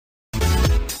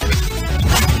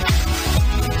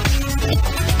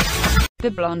The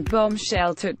blonde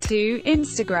bombshell took to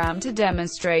Instagram to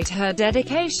demonstrate her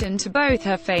dedication to both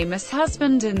her famous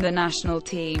husband and the national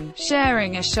team,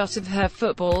 sharing a shot of her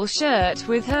football shirt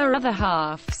with her other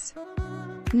half's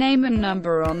name and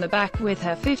number on the back with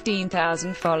her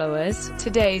 15,000 followers.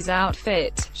 "Today's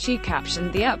outfit," she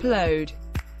captioned the upload.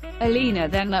 Alina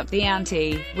then upped the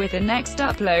ante, with the next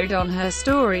upload on her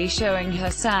story showing her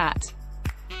sat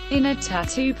in a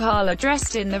tattoo parlor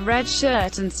dressed in the red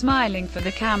shirt and smiling for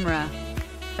the camera.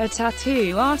 A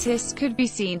tattoo artist could be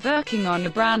seen working on a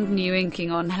brand new inking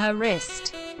on her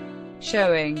wrist,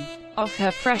 showing off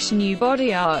her fresh new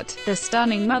body art. The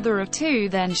stunning mother of two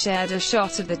then shared a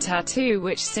shot of the tattoo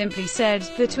which simply said,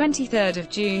 "The 23rd of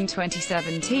June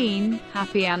 2017,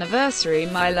 happy anniversary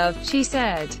my love," she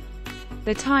said.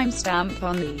 The timestamp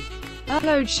on the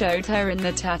upload showed her in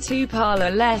the tattoo parlor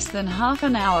less than half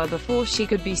an hour before she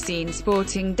could be seen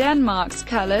sporting Denmark's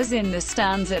colors in the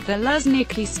stands at the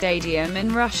Luzhniki Stadium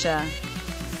in Russia.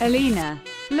 Alina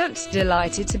looked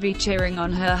delighted to be cheering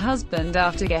on her husband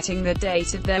after getting the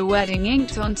date of their wedding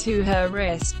inked onto her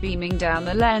wrist, beaming down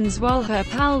the lens while her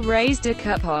pal raised a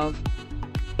cup of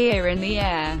beer in the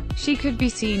air. She could be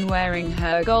seen wearing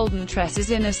her golden tresses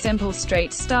in a simple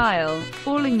straight style,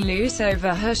 falling loose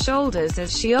over her shoulders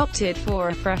as she opted for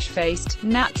a fresh-faced,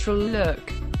 natural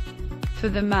look. For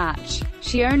the match,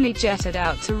 she only jetted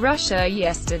out to Russia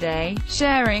yesterday,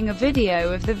 sharing a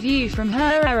video of the view from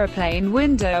her aeroplane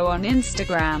window on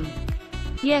Instagram.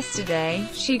 Yesterday,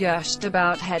 she gushed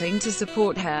about heading to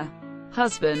support her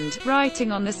husband,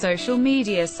 writing on the social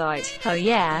media site, "Hell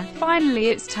yeah, finally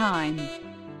it's time.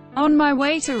 On my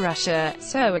way to Russia,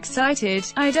 so excited,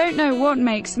 I don't know what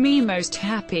makes me most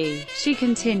happy," she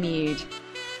continued.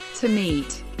 "To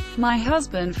meet my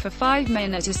husband for 5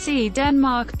 minutes to see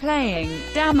Denmark playing.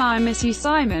 Damn, I miss you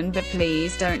Simon, but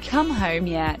please don't come home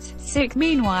yet. Sick."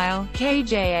 Meanwhile,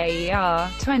 Kjaer,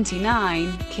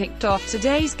 29, kicked off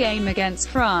today's game against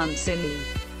France in the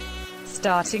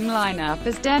starting lineup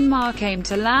as Denmark aimed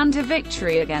to land a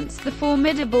victory against the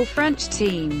formidable French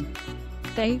team.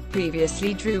 They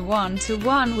previously drew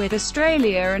 1-1 with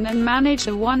Australia and then managed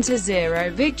a 1-0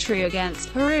 victory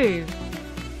against Peru.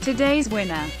 Today's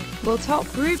winner will top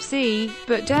Group C,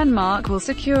 but Denmark will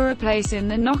secure a place in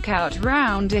the knockout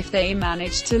round if they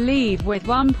manage to leave with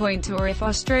 1 point or if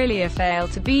Australia fail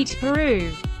to beat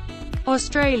Peru.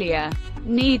 Australia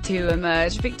need to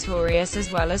emerge victorious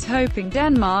as well as hoping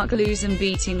Denmark lose and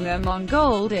beating them on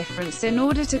goal difference in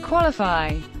order to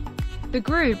qualify. The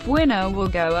group winner will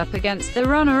go up against the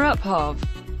runner-up of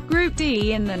Group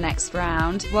D in the next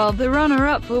round, while the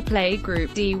runner-up will play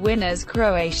Group D winners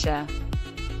Croatia.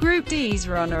 Group D's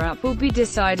runner-up will be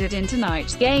decided in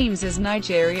tonight's games as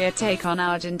Nigeria take on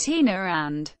Argentina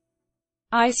and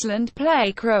Iceland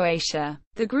play Croatia.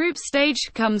 The group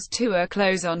stage comes to a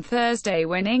close on Thursday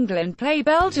when England play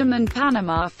Belgium and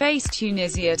Panama face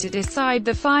Tunisia to decide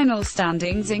the final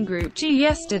standings in Group G.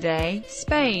 Yesterday,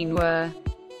 Spain were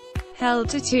held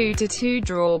to 2-2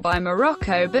 draw by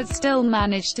Morocco but still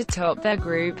managed to top their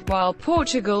group, while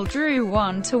Portugal drew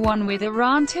 1-1 with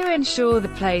Iran to ensure the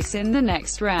place in the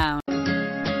next round.